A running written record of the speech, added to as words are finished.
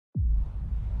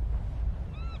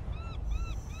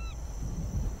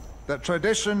the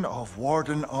tradition of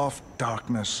warding off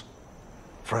darkness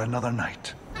for another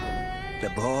night. The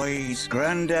boy's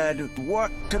granddad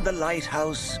worked in the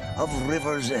lighthouse of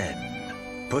River's End.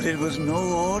 But it was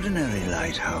no ordinary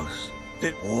lighthouse.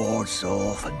 It wards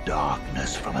off a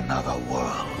darkness from another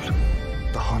world.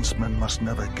 The huntsmen must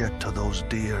never get to those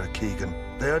deer, Keegan.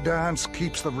 Their dance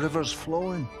keeps the rivers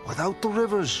flowing. Without the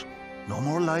rivers, no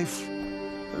more life.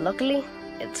 Luckily,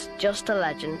 it's just a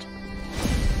legend.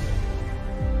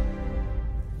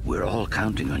 We're all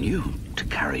counting on you to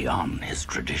carry on his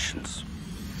traditions.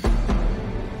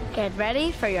 Get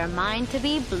ready for your mind to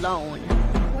be blown.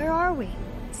 Where are we?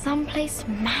 Someplace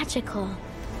magical.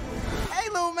 Hey,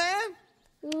 little man!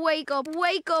 Wake up,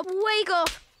 wake up, wake up!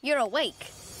 You're awake.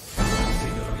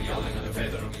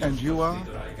 And you are?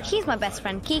 He's my best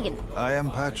friend, Keegan. I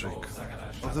am Patrick,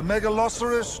 of the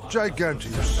Megaloceros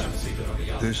Giganteus.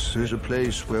 This is a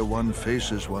place where one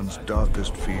faces one's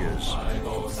darkest fears.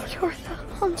 You're the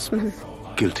huntsman.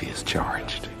 Guilty as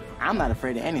charged. I'm not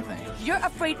afraid of anything. You're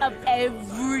afraid of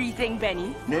everything,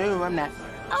 Benny. No, I'm not.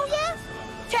 Oh, yeah?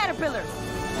 Caterpillars.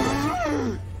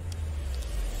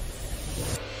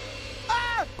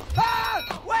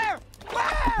 Where?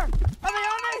 Are they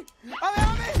on me? Are they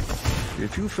on me?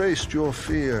 If you faced your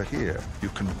fear here, you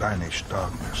can banish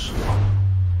darkness.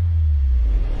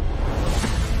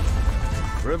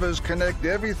 Rivers connect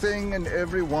everything and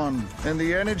everyone, and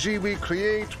the energy we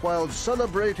create while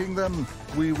celebrating them,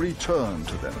 we return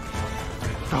to them.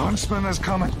 The huntsman is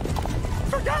coming.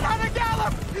 Forget how to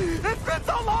gallop! It's been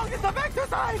so long since I've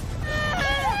exercised!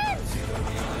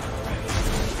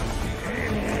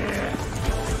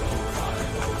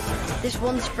 This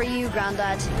one's for you,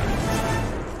 Grandad.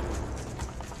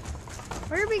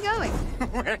 Where are we going?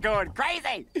 We're going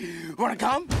crazy! Wanna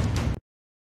come?